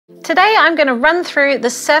Today I'm going to run through the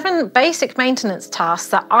 7 basic maintenance tasks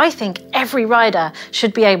that I think every rider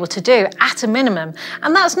should be able to do at a minimum.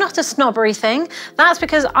 And that's not a snobbery thing, that's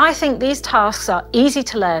because I think these tasks are easy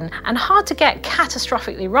to learn and hard to get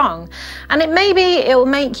catastrophically wrong. And it will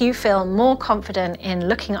make you feel more confident in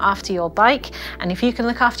looking after your bike, and if you can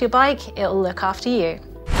look after your bike, it will look after you.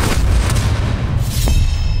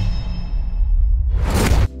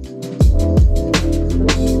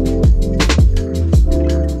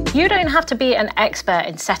 You don't have to be an expert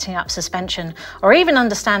in setting up suspension or even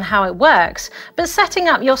understand how it works, but setting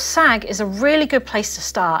up your sag is a really good place to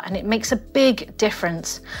start, and it makes a big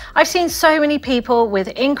difference. I've seen so many people with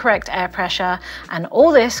incorrect air pressure, and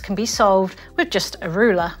all this can be solved with just a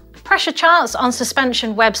ruler. Pressure charts on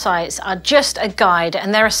suspension websites are just a guide,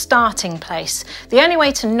 and they're a starting place. The only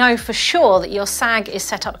way to know for sure that your sag is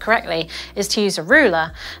set up correctly is to use a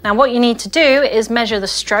ruler. Now what you need to do is measure the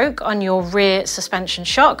stroke on your rear suspension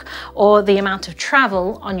shock or the amount of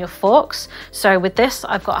travel on your forks. So with this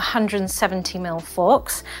I've got 170mm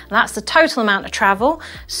forks, and that's the total amount of travel.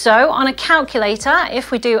 So on a calculator,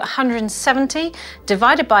 if we do 170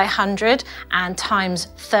 divided by 100 and times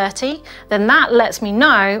 30, then that lets me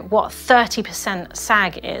know what 30%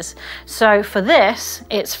 sag is. So for this,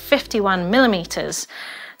 it's 51mm.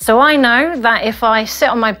 So I know that if I sit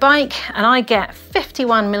on my bike and I get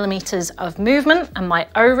 51mm of movement and my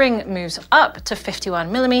O-ring moves up to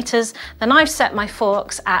 51mm, then I've set my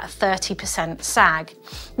forks at 30% sag.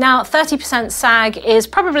 Now 30% sag is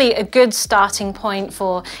probably a good starting point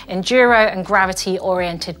for enduro and gravity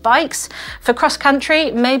oriented bikes. For cross country,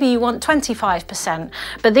 maybe you want 25%,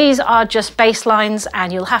 but these are just baselines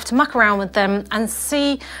and you'll have to muck around with them and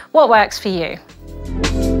see what works for you.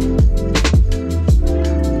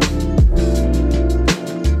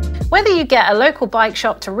 Whether you get a local bike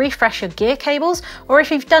shop to refresh your gear cables, or if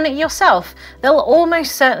you've done it yourself, they'll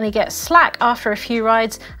almost certainly get slack after a few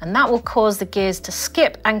rides, and that will cause the gears to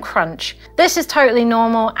skip and crunch. This is totally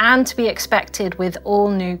normal and to be expected with all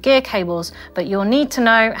new gear cables, but you'll need to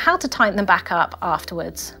know how to tighten them back up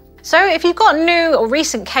afterwards. So if you've got new or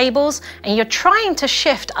recent cables and you're trying to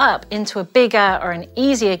shift up into a bigger or an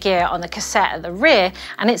easier gear on the cassette at the rear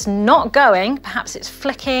and it's not going, perhaps it's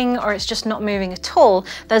flicking or it's just not moving at all,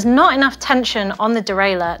 there's not enough tension on the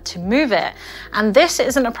derailleur to move it. And this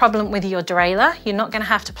isn't a problem with your derailleur, you're not going to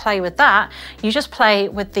have to play with that, you just play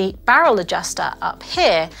with the barrel adjuster up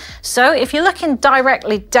here. So if you're looking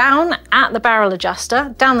directly down at the barrel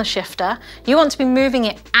adjuster, down the shifter, you want to be moving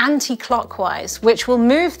it anti-clockwise, which will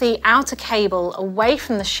move the outer cable away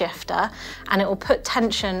from the shifter and it will put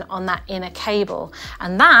tension on that inner cable,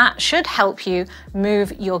 and that should help you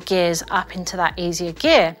move your gears up into that easier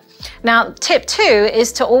gear. Now tip 2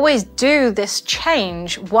 is to always do this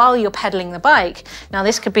change while you're pedaling the bike. Now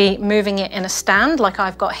this could be moving it in a stand like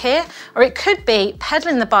I've got here, or it could be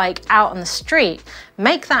pedaling the bike out on the street.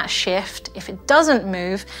 Make that shift. If it doesn't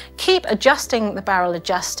move, keep adjusting the barrel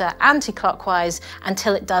adjuster anti-clockwise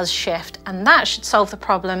until it does shift, and that should solve the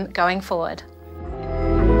problem going forward.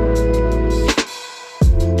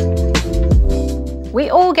 We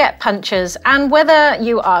all get punctures, and whether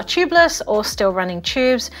you are tubeless or still running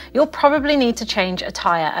tubes, you'll probably need to change a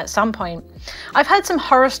tyre at some point. I've heard some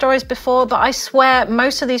horror stories before, but I swear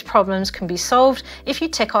most of these problems can be solved if you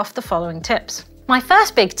tick off the following tips. My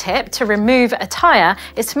first big tip to remove a tyre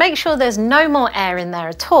is to make sure there's no more air in there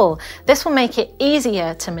at all. This will make it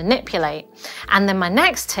easier to manipulate. And then my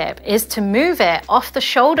next tip is to move it off the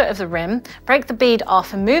shoulder of the rim, break the bead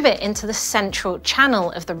off and move it into the central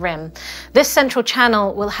channel of the rim. This central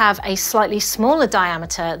channel will have a slightly smaller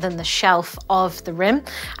diameter than the shelf of the rim,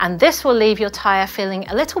 and this will leave your tyre feeling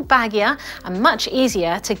a little baggier and much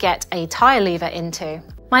easier to get a tyre lever into.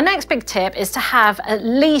 My next big tip is to have at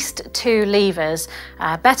least 2 levers,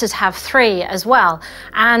 better to have 3 as well.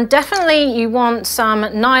 And definitely you want some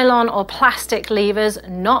nylon or plastic levers,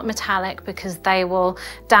 not metallic, because they will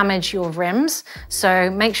damage your rims. So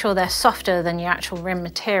make sure they're softer than your actual rim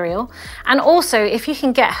material. And also if you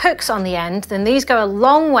can get hooks on the end, then these go a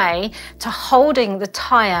long way to holding the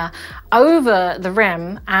tyre over the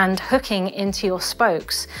rim and hooking into your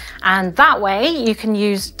spokes. And that way you can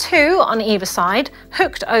use 2 on either side,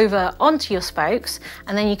 hooked over onto your spokes,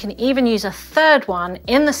 and then you can even use a 3rd one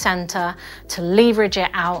in the center to leverage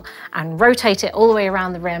it out and rotate it all the way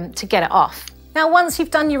around the rim to get it off. Now, once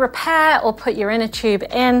you've done your repair or put your inner tube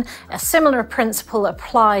in, a similar principle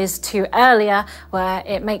applies to earlier, where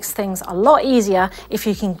it makes things a lot easier if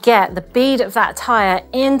you can get the bead of that tyre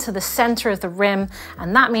into the center of the rim,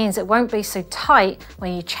 and that means it won't be so tight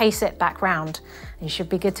when you chase it back round. You should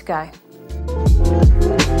be good to go.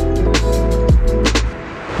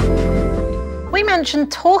 We we mentioned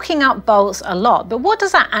torquing up bolts a lot, but what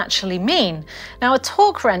does that actually mean? Now, a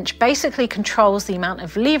torque wrench basically controls the amount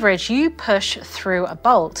of leverage you push through a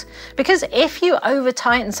bolt. Because if you over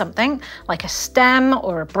tighten something, like a stem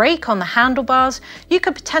or a brake on the handlebars, you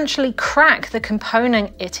could potentially crack the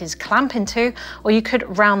component it is clamping to, or you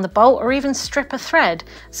could round the bolt or even strip a thread.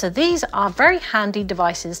 So these are very handy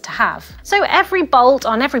devices to have. So every bolt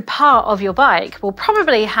on every part of your bike will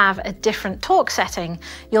probably have a different torque setting.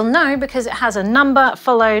 You'll know because it has a number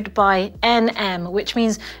followed by NM, which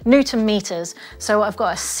means Newton meters. So I've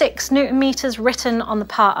got a 6 Newton meters written on the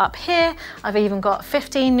part up here. I've even got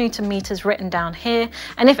 15 Newton meters written down here.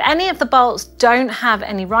 And if any of the bolts don't have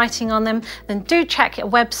any writing on them, then do check your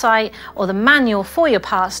website or the manual for your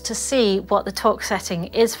parts to see what the torque setting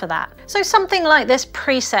is for that. So something like this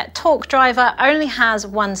preset torque driver only has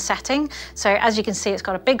one setting. So as you can see, it's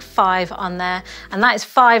got a big 5 on there, and that is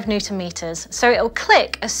 5 Newton meters. So it'll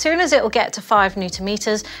click as soon as it will get to 5 Newton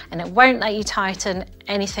meters, and it won't let you tighten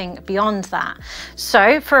anything beyond that.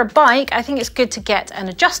 So for a bike, I think it's good to get an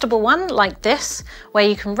adjustable one like this, where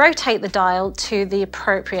you can rotate the dial to the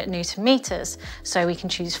appropriate Newton meters. So we can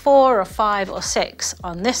choose 4 or 5 or 6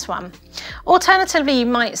 on this one. Alternatively, you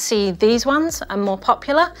might see these ones are more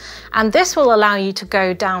popular, and this will allow you to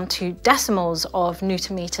go down to decimals of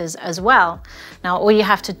Newton meters as well. Now, all you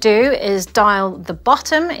have to do is dial the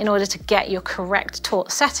bottom in order to get your correct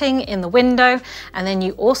torque setting in the window, and then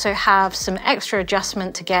you also have some extra adjustment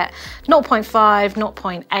to get 0.5,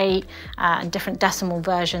 0.8, and different decimal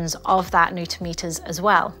versions of that Newton meters as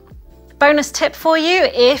well. Bonus tip for you,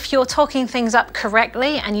 if you're torquing things up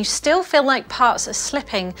correctly and you still feel like parts are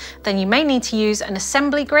slipping, then you may need to use an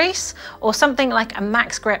assembly grease or something like a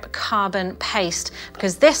Max Grip carbon paste,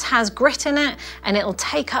 because this has grit in it and it'll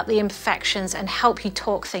take up the imperfections and help you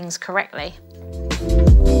torque things correctly.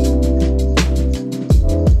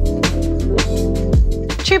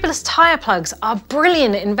 Tubeless tyre plugs are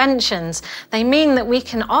brilliant inventions. They mean that we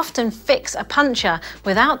can often fix a puncture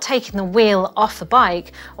without taking the wheel off the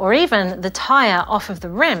bike or even the tyre off of the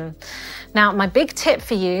rim. Now, my big tip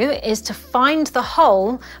for you is to find the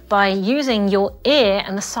hole by using your ear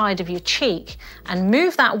and the side of your cheek and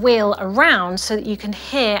move that wheel around so that you can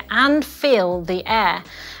hear and feel the air.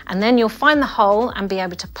 And then you'll find the hole and be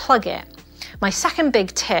able to plug it. My second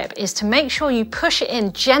big tip is to make sure you push it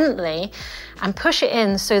in gently and push it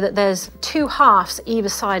in so that there's 2 halves either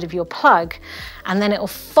side of your plug, and then it'll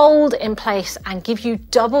fold in place and give you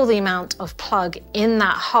double the amount of plug in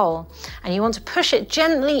that hole. And you want to push it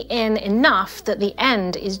gently in enough that the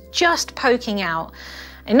end is just poking out,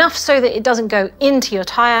 enough so that it doesn't go into your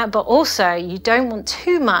tyre, but also you don't want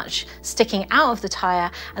too much sticking out of the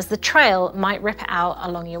tyre, as the trail might rip it out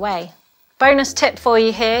along your way. Bonus tip for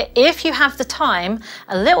you here, if you have the time,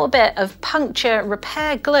 a little bit of puncture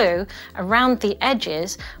repair glue around the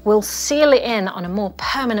edges will seal it in on a more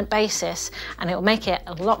permanent basis, and it will make it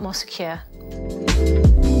a lot more secure.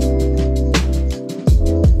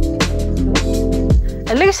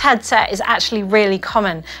 A loose headset is actually really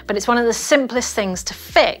common, but it's one of the simplest things to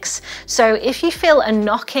fix. So if you feel a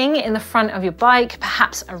knocking in the front of your bike,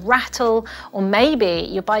 perhaps a rattle, or maybe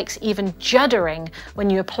your bike's even juddering when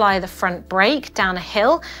you apply the front brake down a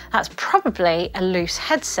hill, that's probably a loose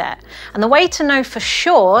headset. And the way to know for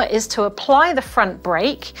sure is to apply the front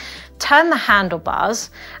brake, turn the handlebars,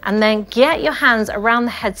 and then get your hands around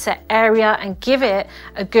the headset area and give it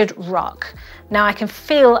a good rock. Now I can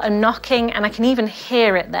feel a knocking and I can even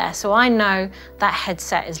hear it there, so I know that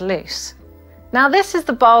headset is loose. Now this is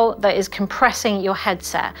the bolt that is compressing your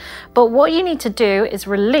headset, but what you need to do is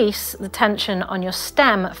release the tension on your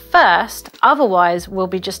stem first, otherwise we'll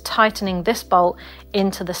be just tightening this bolt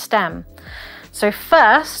into the stem. So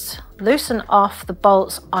first, loosen off the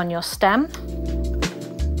bolts on your stem,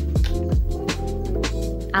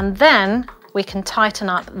 and then we can tighten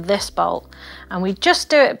up this bolt. And we just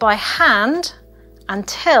do it by hand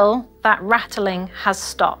until that rattling has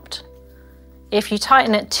stopped. If you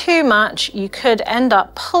tighten it too much, you could end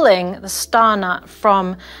up pulling the star nut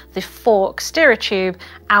from the fork steerer tube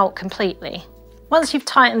out completely. Once you've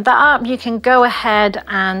tightened that up, you can go ahead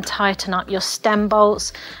and tighten up your stem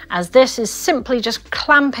bolts, as this is simply just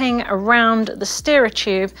clamping around the steerer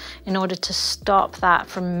tube in order to stop that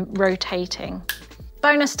from rotating.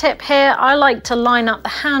 Bonus tip here, I like to line up the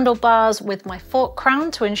handlebars with my fork crown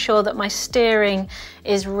to ensure that my steering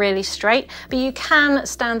is really straight, but you can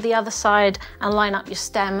stand the other side and line up your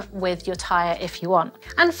stem with your tyre if you want.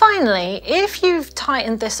 And finally, if you've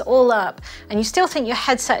tightened this all up and you still think your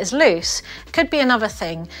headset is loose, it could be another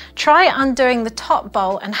thing. Try undoing the top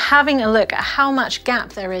bolt and having a look at how much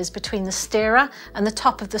gap there is between the steerer and the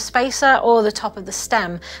top of the spacer or the top of the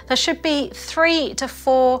stem. There should be 3 to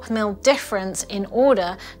 4 mil difference in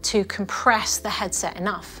order to compress the headset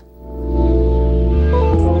enough.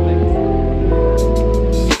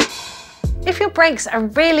 If your brakes are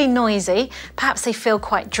really noisy, perhaps they feel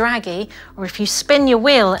quite draggy, or if you spin your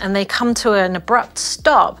wheel and they come to an abrupt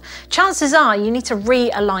stop, chances are you need to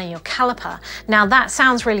realign your caliper. Now that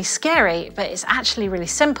sounds really scary, but it's actually really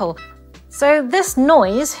simple. So this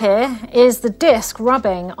noise here is the disc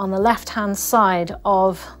rubbing on the left-hand side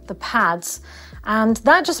of the pads. And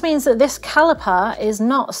that just means that this caliper is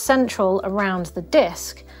not central around the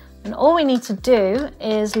disc. And all we need to do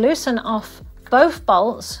is loosen off both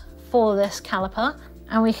bolts for this caliper,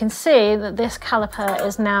 and we can see that this caliper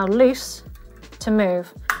is now loose to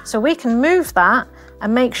move. So we can move that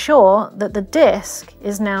and make sure that the disc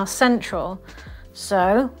is now central.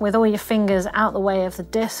 So with all your fingers out the way of the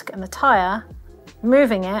disc and the tyre,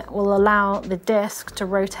 moving it will allow the disc to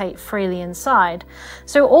rotate freely inside.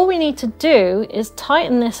 So all we need to do is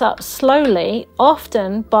tighten this up slowly,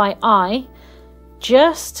 often by eye,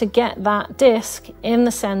 just to get that disc in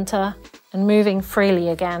the center and moving freely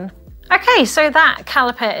again. Okay, so that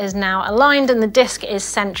caliper is now aligned and the disc is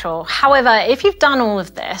central. However, if you've done all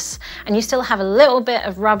of this and you still have a little bit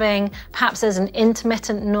of rubbing, perhaps there's an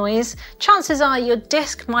intermittent noise, chances are your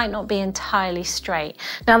disc might not be entirely straight.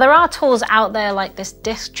 Now there are tools out there like this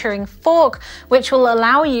disc truing fork, which will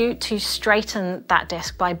allow you to straighten that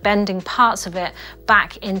disc by bending parts of it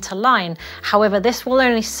back into line. However, this will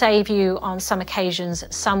only save you on some occasions,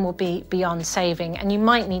 some will be beyond saving, and you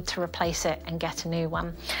might need to replace it and get a new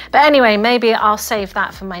one. But anyway, maybe I'll save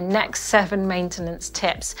that for my next 7 maintenance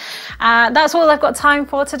tips. That's all I've got time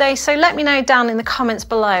for today, so let me know down in the comments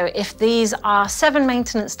below if these are 7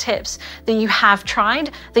 maintenance tips that you have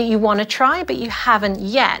tried, that you want to try but you haven't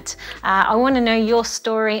yet. I want to know your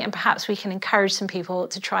story and perhaps we can encourage some people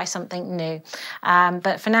to try something new.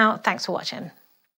 But for now, thanks for watching.